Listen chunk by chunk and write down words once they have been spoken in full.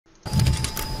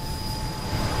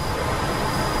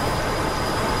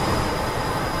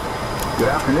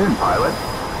Good afternoon, pilot.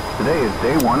 Today is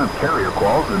day one of carrier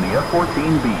quals in the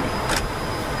F-14B.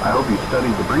 I hope you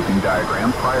studied the briefing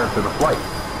diagram prior to the flight.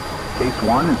 Case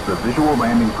 1 is the visual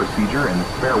landing procedure in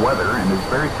fair weather and is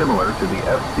very similar to the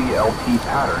FCLT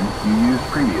pattern you used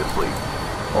previously,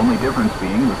 only difference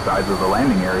being the size of the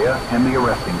landing area and the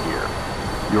arresting gear.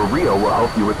 Your reel will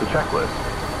help you with the checklist.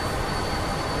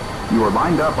 You are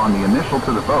lined up on the initial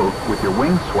to the boat with your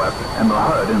wings swept and the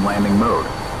HUD in landing mode.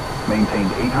 Maintained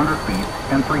 800 feet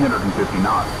and 350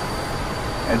 knots.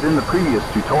 As in the previous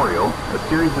tutorial, a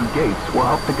series of gates will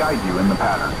help to guide you in the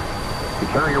pattern. The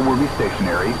carrier will be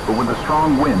stationary, but with a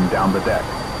strong wind down the deck.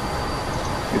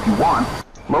 If you want,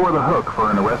 lower the hook for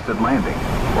an arrested landing,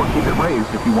 or keep it raised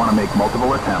if you want to make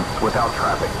multiple attempts without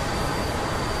traffic.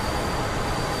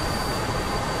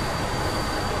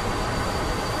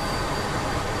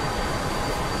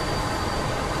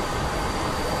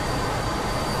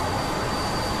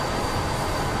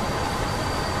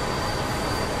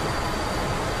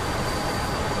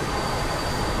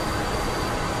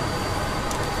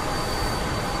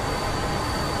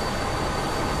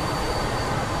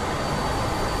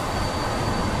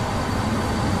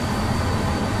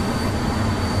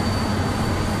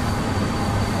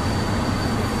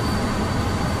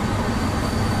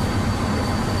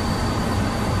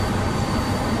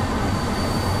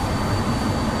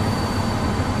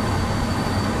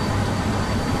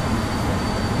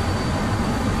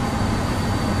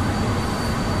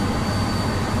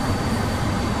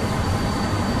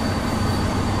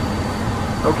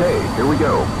 Okay, here we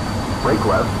go. Brake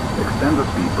left, extend the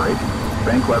speed brake,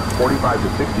 bank left 45 to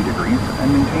 60 degrees, and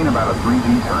maintain about a 3G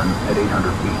turn at 800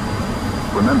 feet.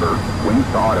 Remember, wings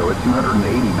to auto at 280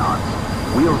 knots,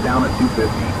 wheels down at 250,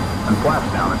 and flaps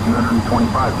down at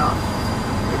 225 knots.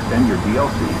 Extend your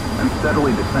DLC and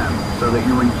steadily descend so that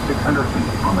you reach 600 feet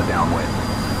on the downwind.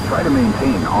 Try to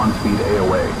maintain on-speed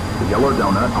AOA, the yellow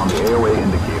donut on the AOA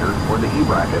indicator, or the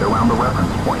E-bracket around the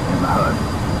reference point in the HUD.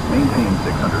 Maintain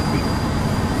 600 feet.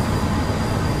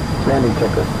 Landing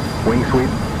checklist. Wing sweep,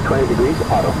 20 degrees,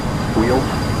 auto. Wheels,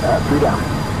 3 down.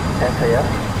 SAS,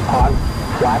 on,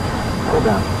 flat, pull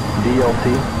down. DLC,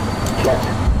 checked.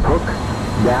 Hook,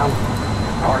 down,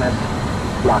 harness,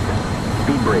 locked.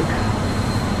 Speed brakes.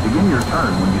 Begin your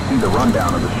turn when you see the rundown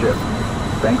of the ship.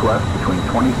 Bank left between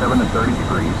 27 and 30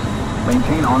 degrees.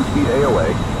 Maintain on-speed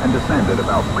AOA and descend at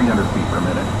about 300 feet per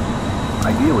minute.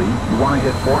 Ideally, you want to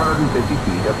hit 450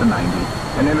 feet at the 90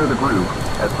 and enter the groove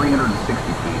at 360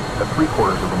 feet at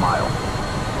 3/4 of a mile.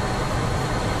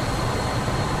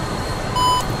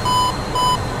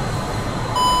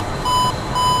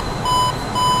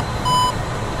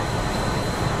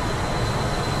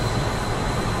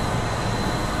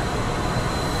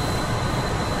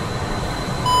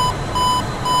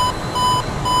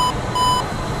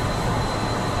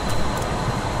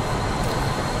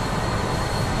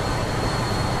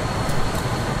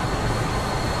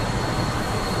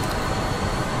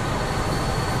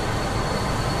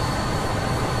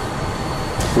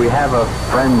 We have a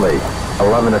friendly,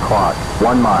 11 o'clock,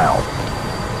 1 mile.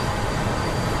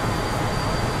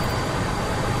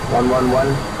 111,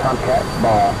 Tomcat,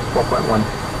 ball, 4.1.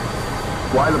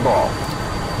 Fly the ball.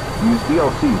 Use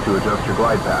DLC to adjust your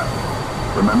glide path.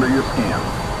 Remember your scan.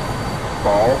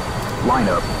 Ball,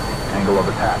 lineup, angle of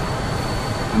attack.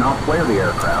 Do not flare the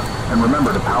aircraft, and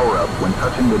remember to power up when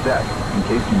touching the deck in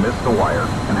case you miss the wire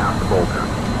and have to bolter.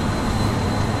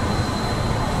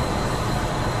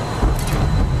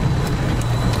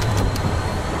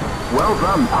 Well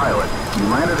done, pilot. You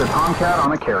landed a Tomcat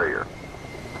on a carrier.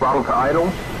 Throttle to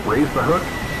idle, raise the hook,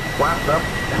 flaps up,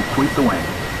 and sweep the wing.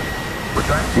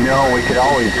 Retract. You know, we could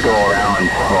always go around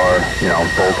or,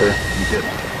 bolter. You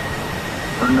didn't.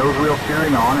 Turn nose wheel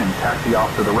steering on and taxi off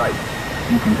to the right.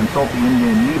 You can consult the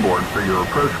in-game knee board for your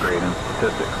approach grade and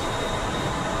statistics.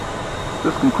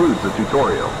 This concludes the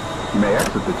tutorial. You may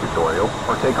exit the tutorial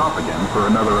or take off again for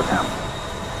another attempt.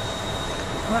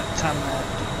 What time that?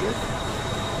 Good.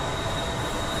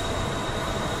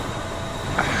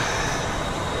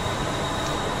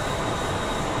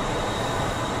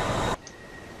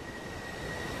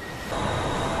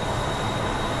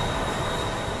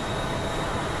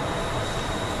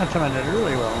 That time I did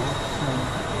really well.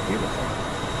 Beautiful.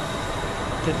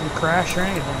 Didn't crash or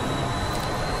anything.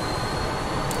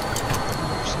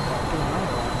 Just about doing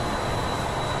another one.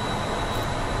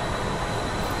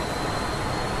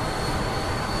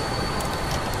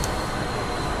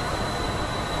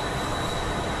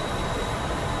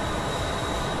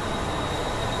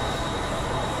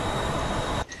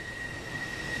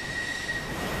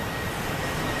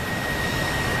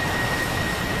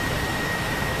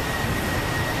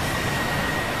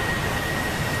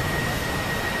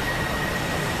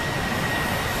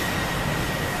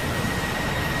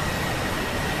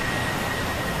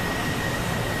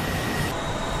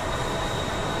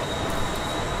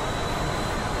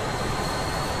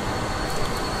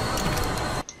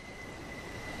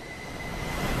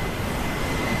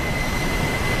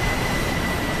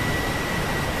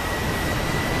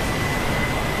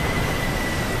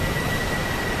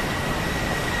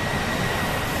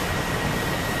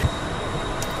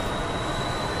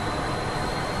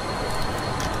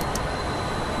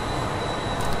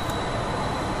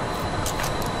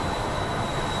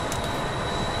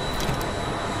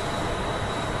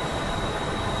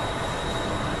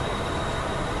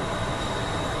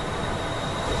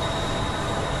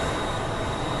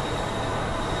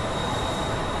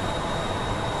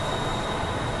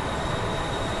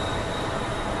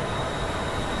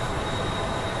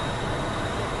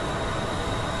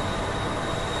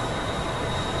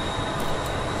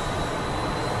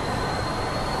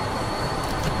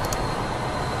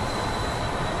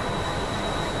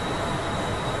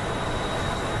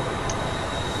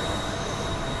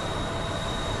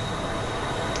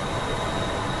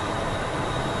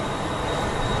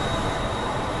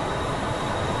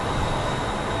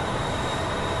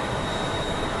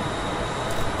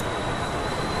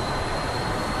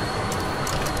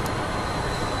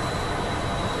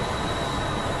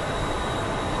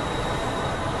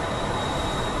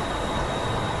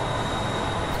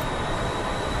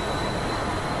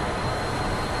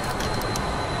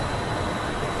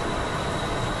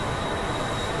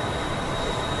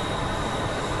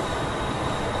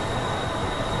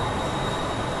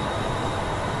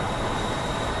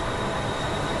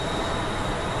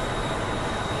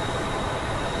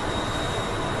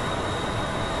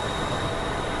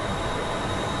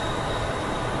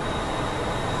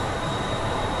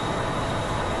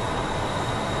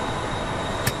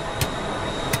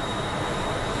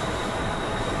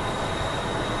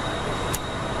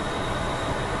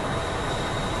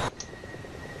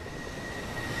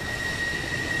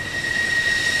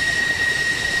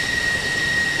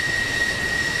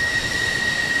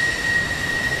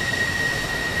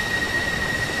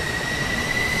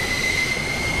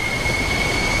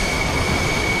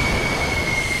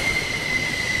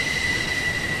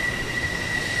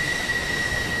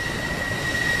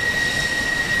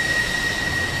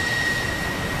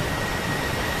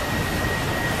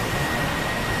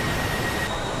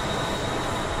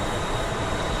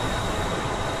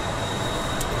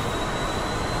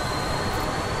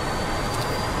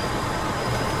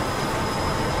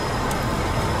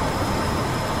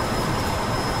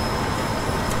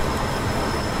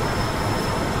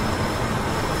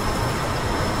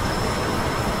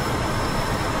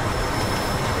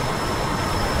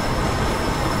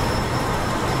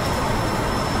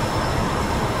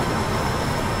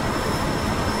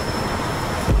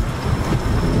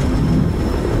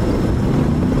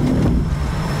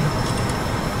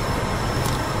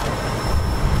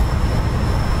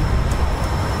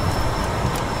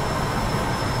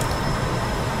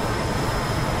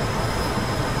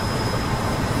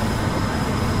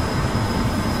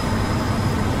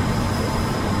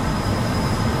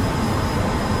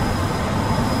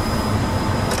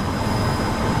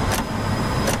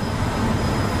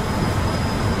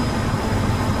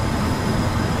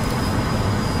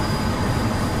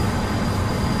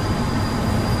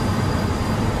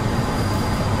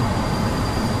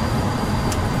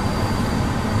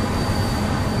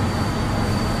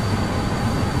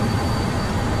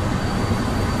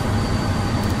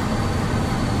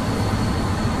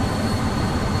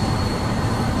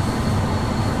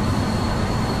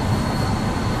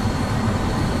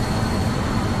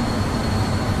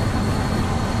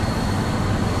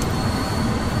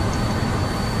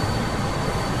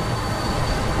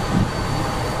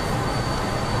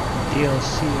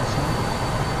 DCS.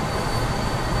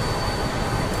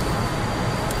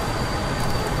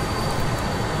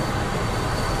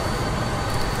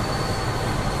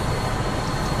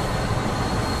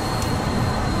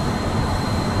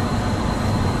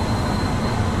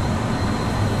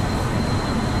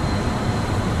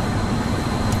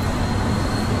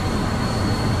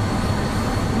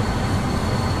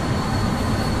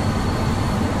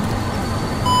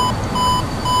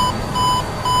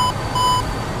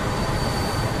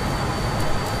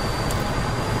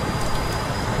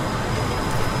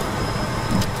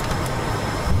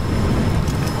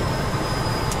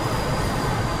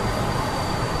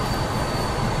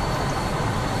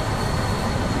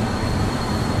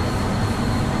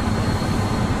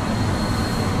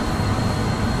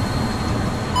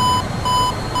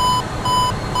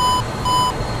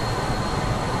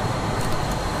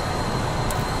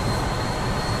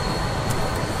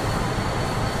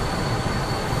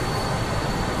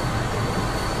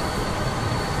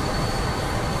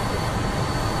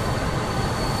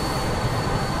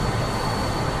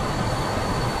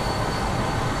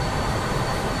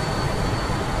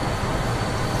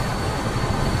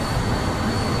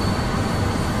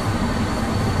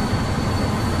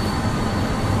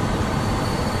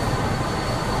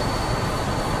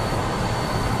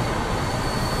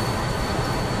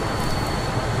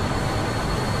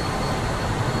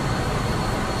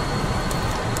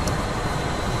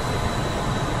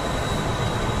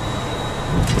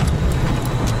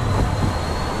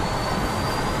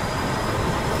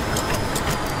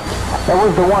 That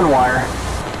was the one wire.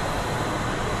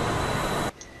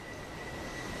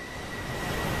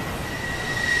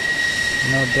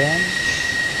 No damage?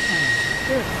 Oh,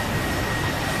 good.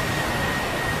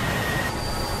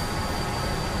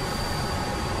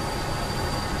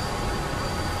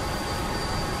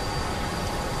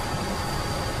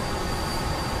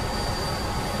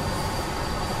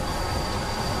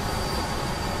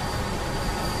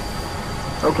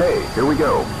 Okay, here we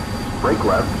go. Brake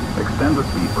left, extend the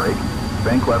speed brake,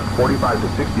 bank left 45 to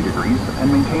 60 degrees,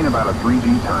 and maintain about a 3G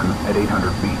turn at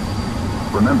 800 feet.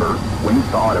 Remember, wings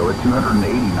to auto at 280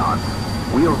 knots,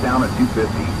 wheels down at 250,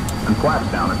 and flaps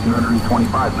down at 225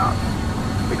 knots.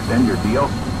 Extend your DL,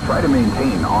 try to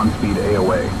maintain on-speed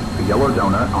AOA, the yellow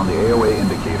donut on the AOA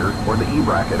indicator, or the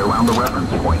E-bracket around the reference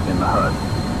point in the HUD.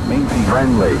 Maintain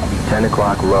Friendly, 10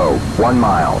 o'clock low, 1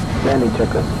 mile. Landing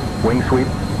checklist. Wing sweep,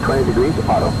 20 degrees,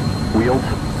 auto. Wheels,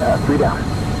 3 down.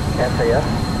 SAS,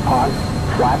 on,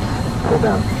 flaps, pull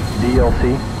down.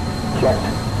 DLC, checked.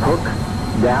 Hook,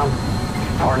 down.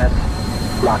 Harness,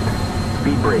 locked.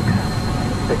 Speed brakes,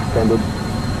 extended.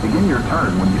 Begin your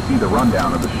turn when you see the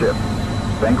rundown of the ship.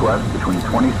 Bank left between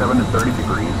 27 and 30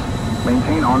 degrees,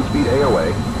 maintain on-speed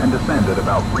AOA, and descend at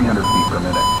about 300 feet per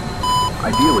minute.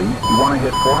 Ideally, you want to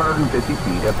hit 450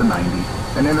 feet at the 90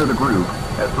 and enter the groove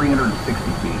at 360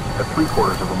 feet at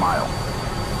 3/4 of a mile.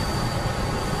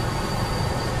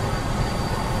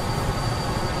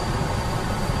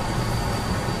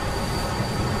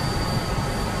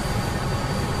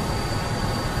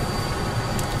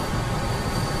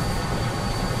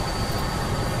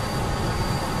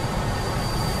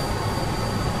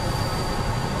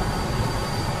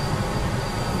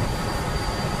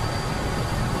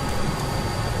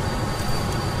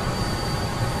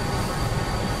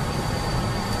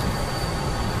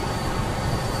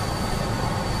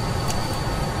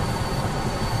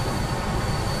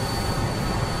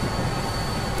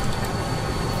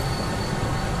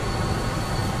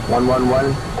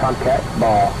 One, Tomcat,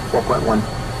 ball, 4.1.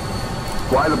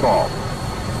 Fly the ball.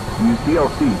 Use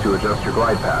DLC to adjust your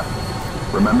glide path.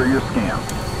 Remember your scan.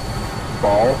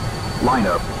 Ball,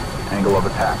 lineup, angle of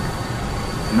attack.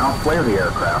 Do not flare the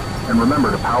aircraft, and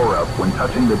remember to power up when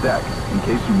touching the deck in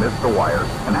case you miss the wires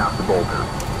and have to bolter.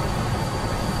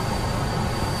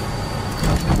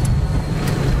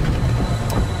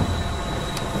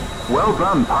 Well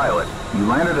done, pilot. You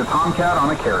landed a Tomcat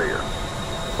on a carrier.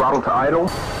 Throttle to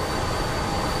idle.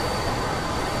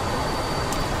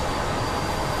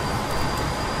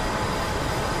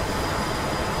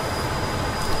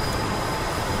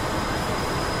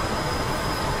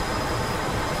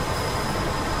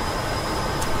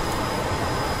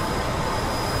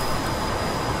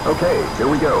 Okay, here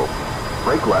we go.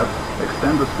 Brake left,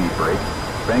 extend the speed brake,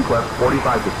 bank left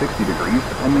 45 to 60 degrees,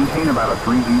 and maintain about a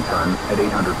 3G turn at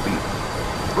 800 feet.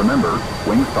 Remember,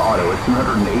 wings to auto at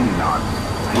 280 knots,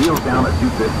 wheels down at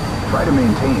 250. Try to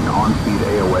maintain on-speed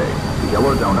AOA, the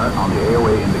yellow donut on the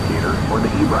AOA indicator, or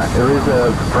the E-bracket. There is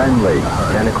a friendly,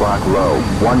 10 o'clock low,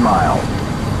 1 mile.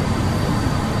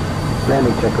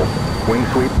 Landing checklist. Wing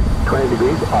sweep, 20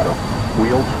 degrees, auto.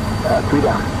 Wheels, 3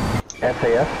 down.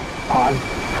 SAS, on,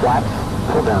 flaps,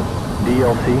 pull down,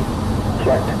 DLC,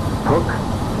 checked, hook.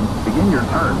 Begin your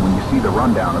turn when you see the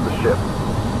rundown of the ship.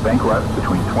 Bank left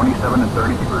between 27 and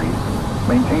 30 degrees,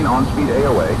 maintain on-speed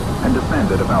AOA, and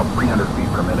descend at about 300 feet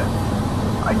per minute.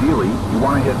 Ideally, you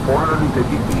want to hit 450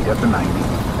 feet at the 90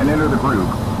 and enter the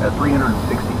groove at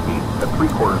 360 feet at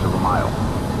 3/4 of a mile.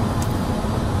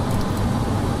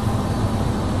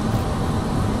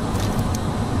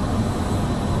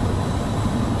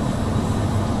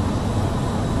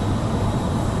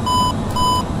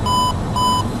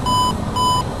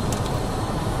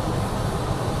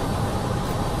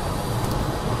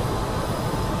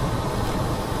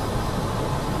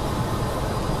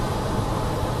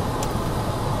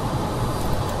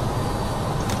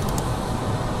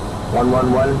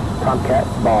 Tomcat,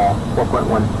 ball,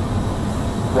 4.1.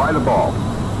 Fly the ball.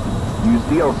 Use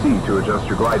DLC to adjust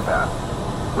your glide path.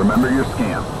 Remember your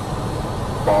scan.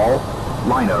 Ball,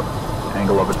 lineup,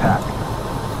 angle of attack.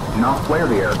 Do not flare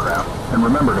the aircraft, and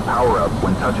remember to power up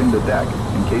when touching the deck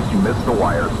in case you miss the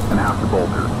wires and have to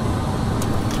bolter.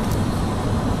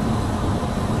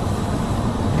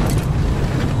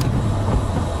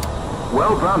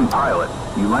 Well done, pilot.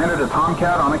 You landed a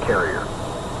Tomcat on a carrier.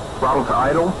 Throttle to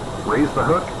idle, raise the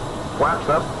hook, flaps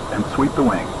up, and sweep the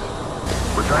wings.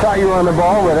 Thought you were on the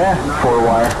ball with that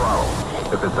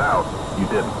 4-wire. If it's out, you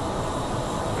didn't.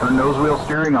 Turn nose wheel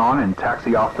steering on and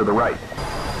taxi off to the right.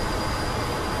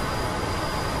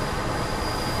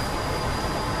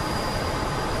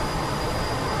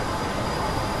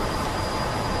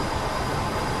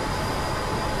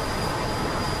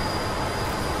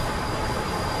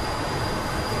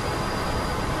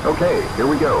 Okay, here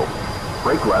we go.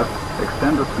 Brake left,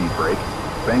 extend the speed brake,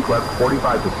 bank left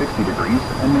 45 to 60 degrees,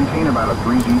 and maintain about a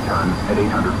 3G turn at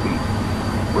 800 feet.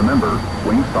 Remember,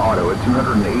 wings to auto at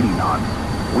 280 knots,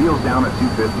 wheels down at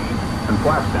 250, and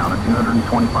flaps down at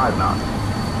 225 knots.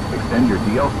 Extend your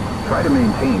DL. Try to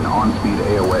maintain on-speed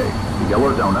AOA. The yellow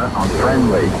donut on the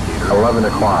Friendly, 11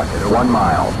 o'clock, at 1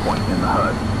 mile. Point in the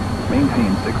HUD.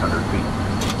 Maintain 600 feet.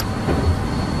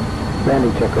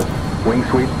 Landing checklist. Wing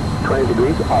sweep, 20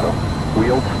 degrees, auto.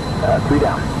 Wheels, 3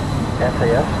 down.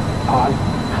 SAS, on,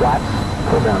 flaps,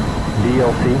 pull down.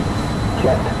 DLC,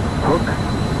 checked. Hook,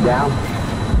 down.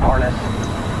 Harness,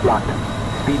 locked.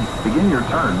 Speed. Begin your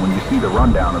turn when you see the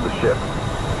rundown of the ship.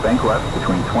 Bank left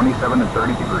between 27 and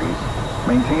 30 degrees.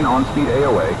 Maintain on-speed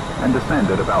AOA and descend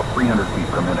at about 300 feet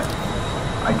per minute.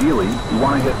 Ideally, you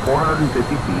want to hit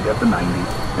 450 feet at the 90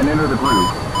 and enter the groove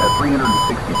at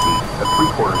 360 feet at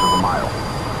 3/4 of a mile.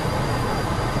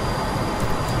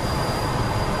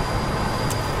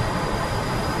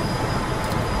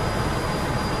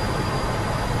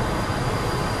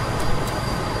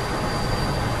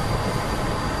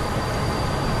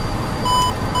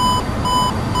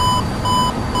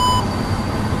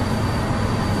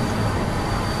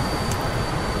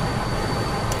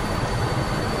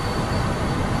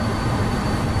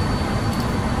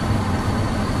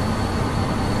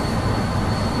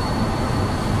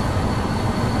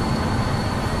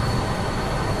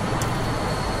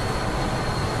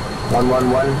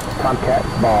 Tomcat,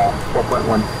 ball,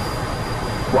 4.1.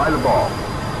 Fly the ball.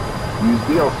 Use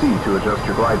DLC to adjust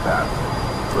your glide path.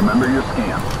 Remember your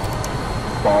scan.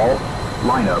 Ball,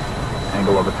 lineup,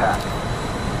 angle of attack.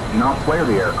 Do not flare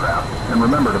the aircraft, and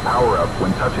remember to power up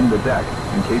when touching the deck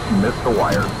in case you miss the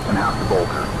wires and have to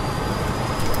bolter.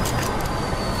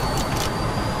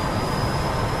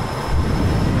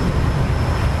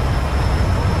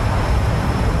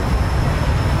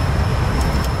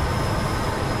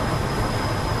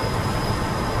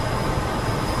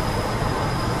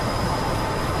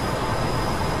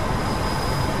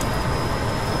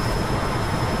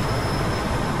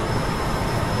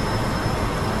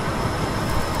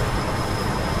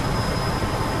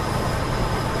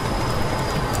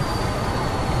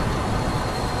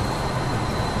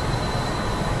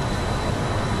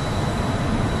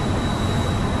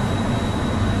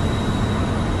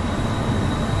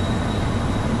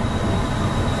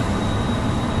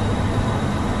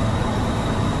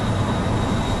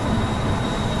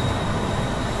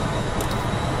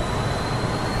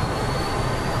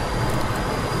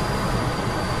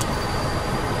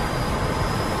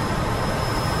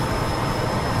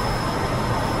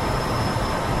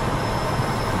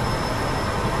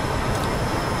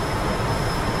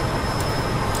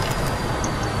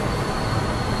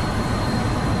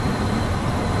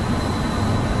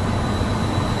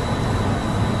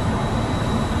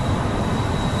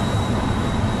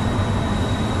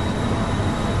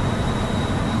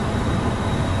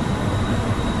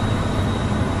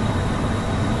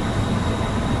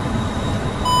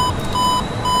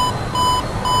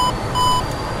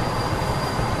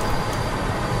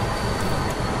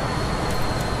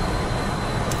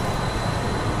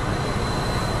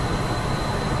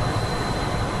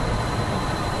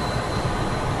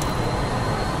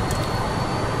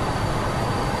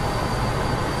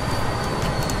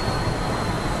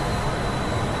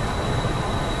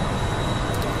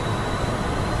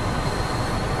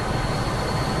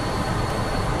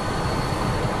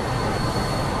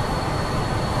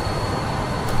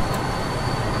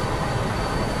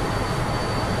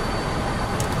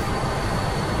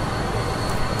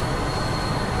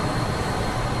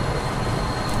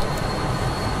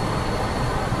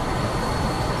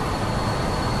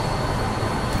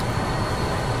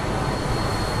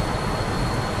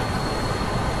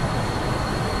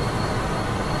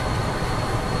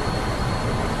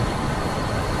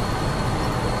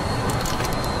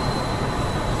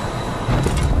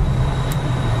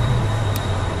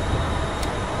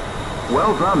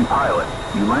 Well done, pilot.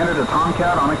 You landed a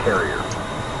Tomcat on a carrier.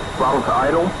 Throttle to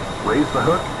idle, raise the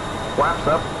hook, flaps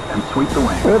up, and sweep the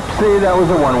wing. Oopsie, that was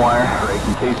a one-wire. Brake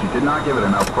in case you did not give it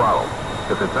enough throttle.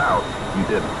 If it's out, you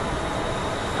didn't.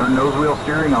 Turn nose wheel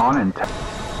steering on and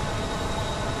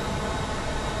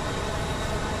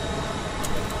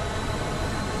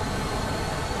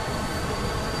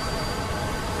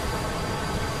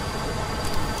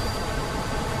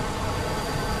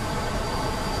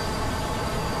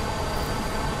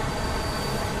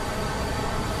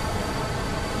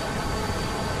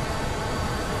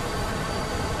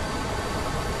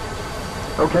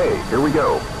Okay, here we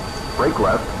go. Brake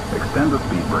left, extend the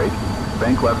speed brake,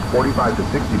 bank left 45 to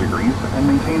 60 degrees, and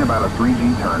maintain about a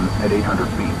 3G turn at 800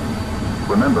 feet.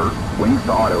 Remember, wings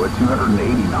to auto at 280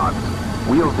 knots,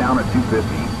 wheels down at 250,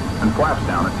 and flaps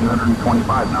down at 225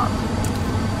 knots.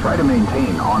 Try to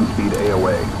maintain on-speed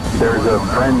AOA. There's a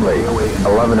friendly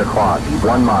 11 o'clock,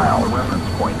 1 mile. The reference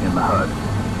point in the HUD.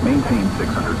 Maintain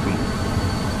 600 feet.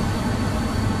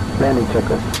 Landing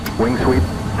checklist. Wing sweep,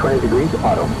 20 degrees,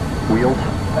 auto. Wheels,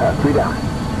 3 down.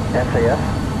 SAS,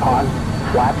 on,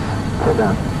 flaps, pull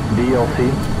down. DLC,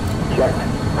 checked.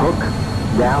 Hook,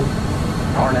 down.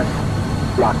 Harness,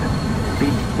 locked.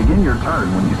 Speed. Begin your turn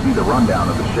when you see the rundown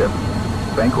of the ship.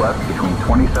 Bank left between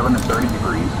 27 and 30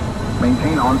 degrees.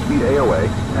 Maintain on-speed AOA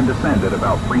and descend at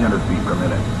about 300 feet per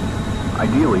minute.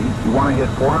 Ideally, you want to hit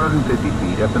 450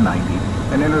 feet at the 90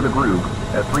 and enter the groove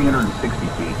at 360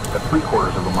 feet at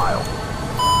 3/4 of a mile.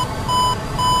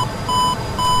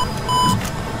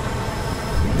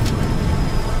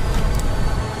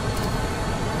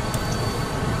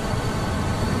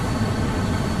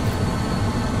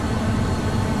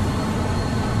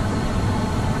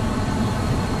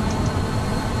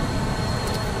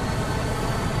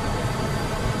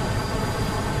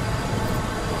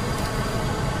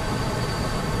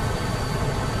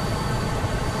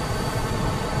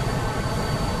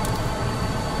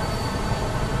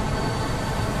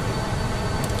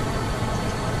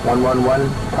 One,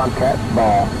 Tomcat,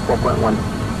 ball, 4.1.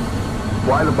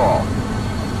 Fly the ball.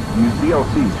 Use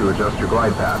DLC to adjust your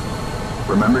glide path.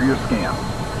 Remember your scan.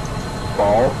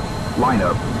 Ball,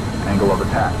 lineup, angle of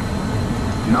attack.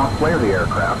 Do not flare the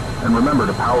aircraft, and remember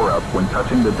to power up when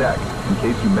touching the deck in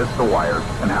case you miss the wires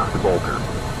and have to bolter.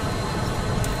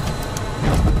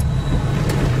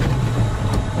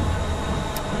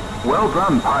 Well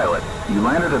done, pilot. You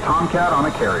landed a Tomcat on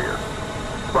a carrier.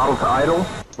 Throttle to idle,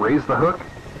 raise the hook,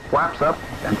 flaps up,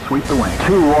 and sweep the wing.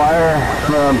 2 wire,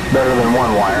 better than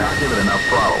 1 wire. Give it enough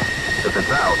throttle. If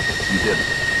it's out, you didn't.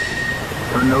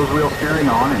 Turn nose wheel steering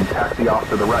on and taxi off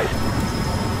to the right.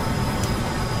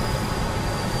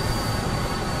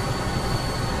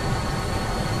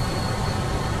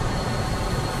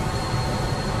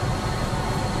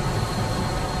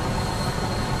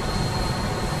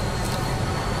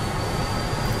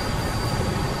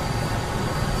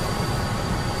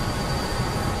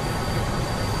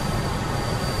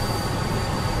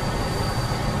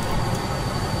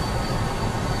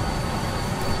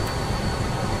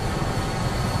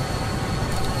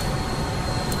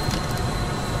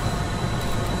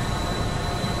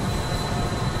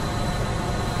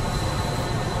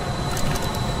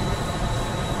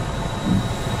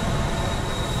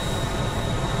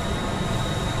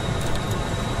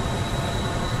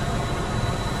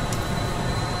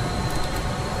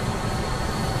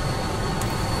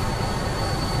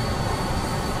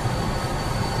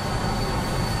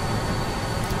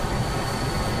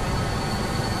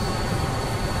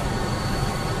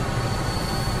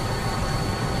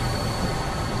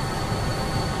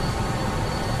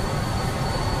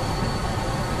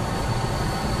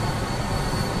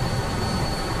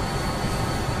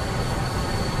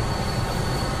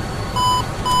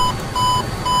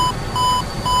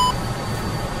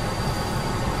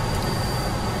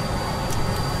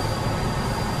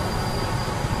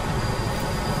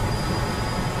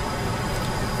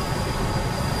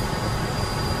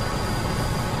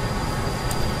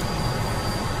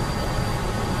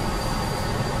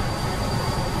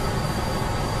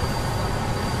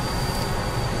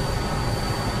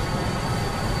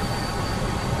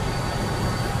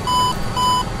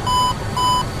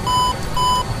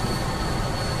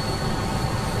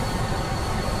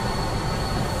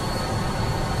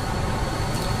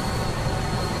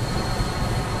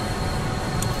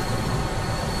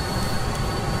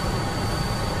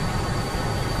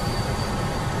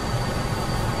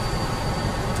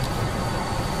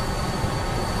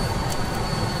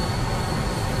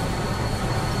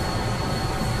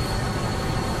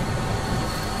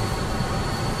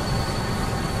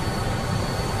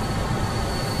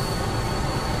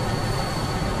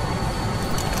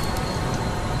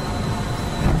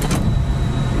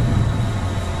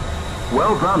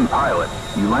 Well done, pilot.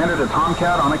 You landed a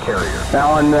Tomcat on a carrier. That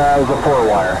one was a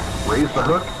 4-wire. Raise the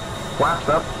hook,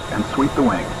 flaps up, and sweep the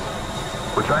wings.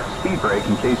 Retract the speed brake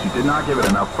in case you did not give it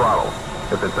enough throttle.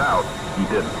 If it's out, you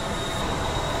didn't.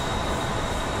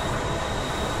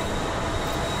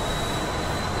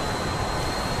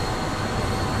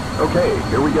 Okay,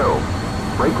 here we go.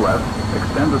 Brake left,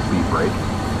 extend the speed brake,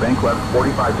 bank left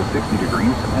 45 to 60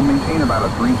 degrees, and maintain about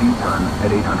a 3G turn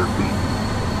at 800 feet.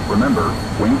 Remember,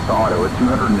 wings to auto at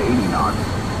 280 knots,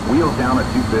 wheels down at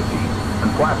 250, and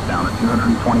flaps down at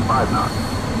 225 knots.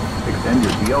 Extend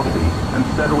your DLC and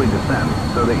steadily descend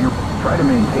so that you try to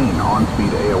maintain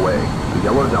on-speed AOA. The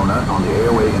yellow donut on the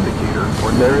AOA indicator.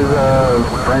 There's a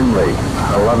friendly,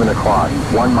 11 o'clock,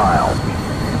 1 mile.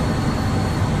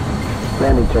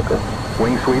 Landing checklist.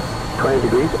 Wing sweep, 20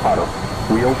 degrees, auto.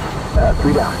 Wheels,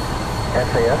 3 down.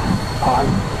 SAS, on,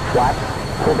 flaps,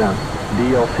 pull down.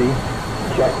 DLC,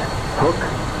 checked. Hook,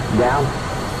 down.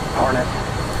 Harness,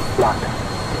 locked.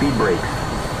 Speed brakes,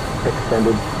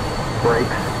 extended.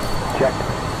 Brakes, checked.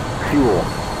 Fuel,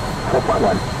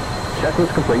 4.1.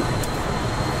 Checklist complete.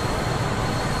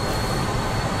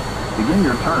 Begin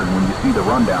your turn when you see the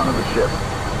rundown of the ship.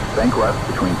 Bank left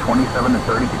between 27 and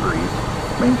 30 degrees.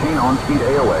 Maintain on-speed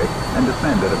AOA and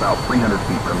descend at about 300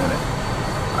 feet per minute.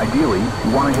 Ideally,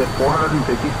 you want to hit 450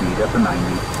 feet at the 90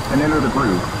 and enter the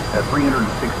groove at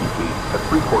 360 feet at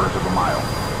 3/4 of a mile.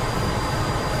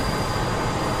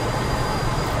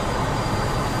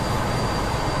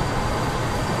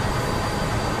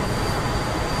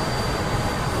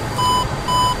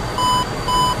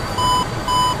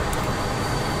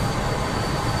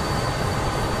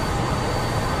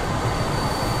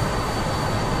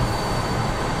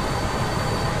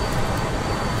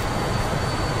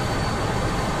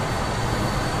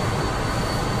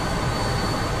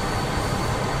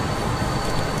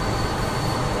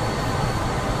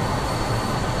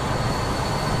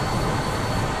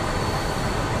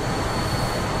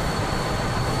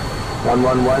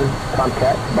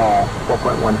 Tomcat, ball,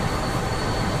 4.1.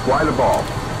 Fly the ball.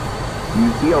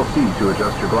 Use DLC to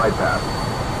adjust your glide path.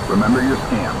 Remember your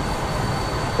scan.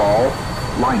 Ball,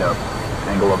 lineup,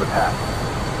 angle of attack.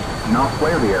 Do not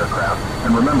flare the aircraft,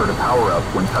 and remember to power up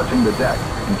when touching the deck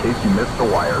in case you miss the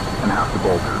wires and have to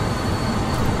bolter.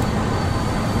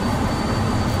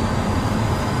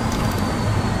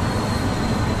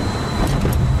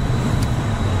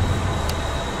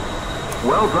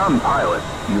 Well done, pilot.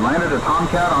 You landed a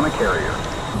Tomcat on a carrier.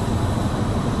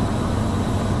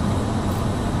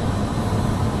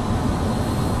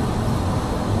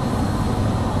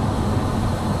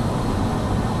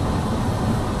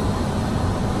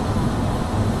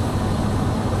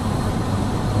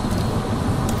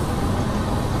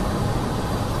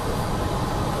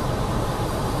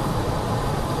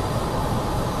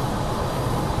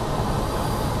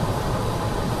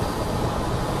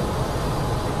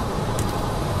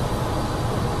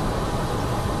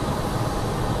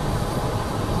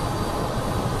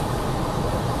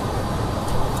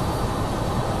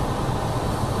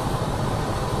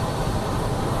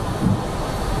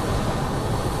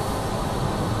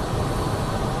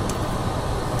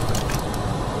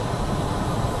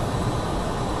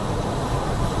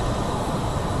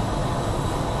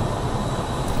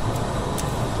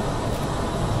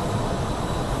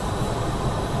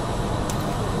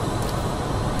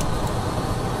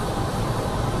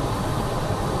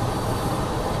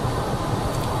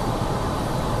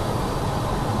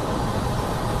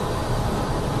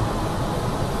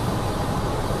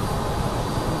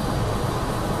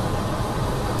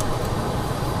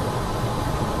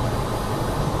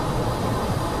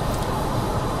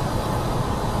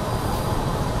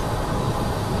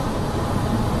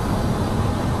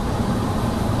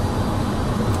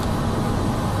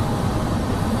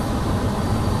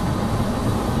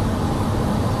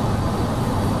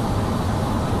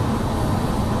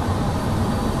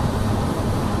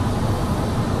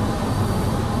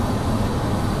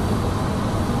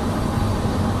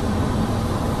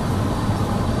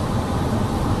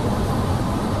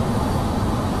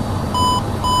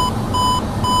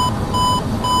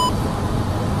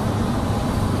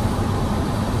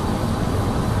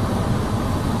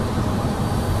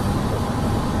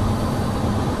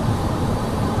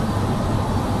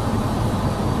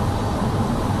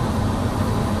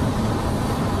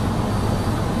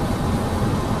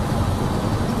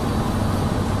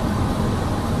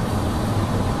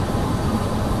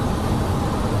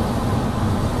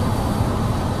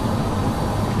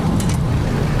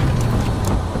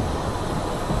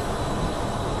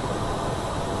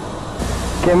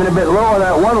 Came in a bit low on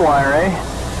that 1 wire, eh?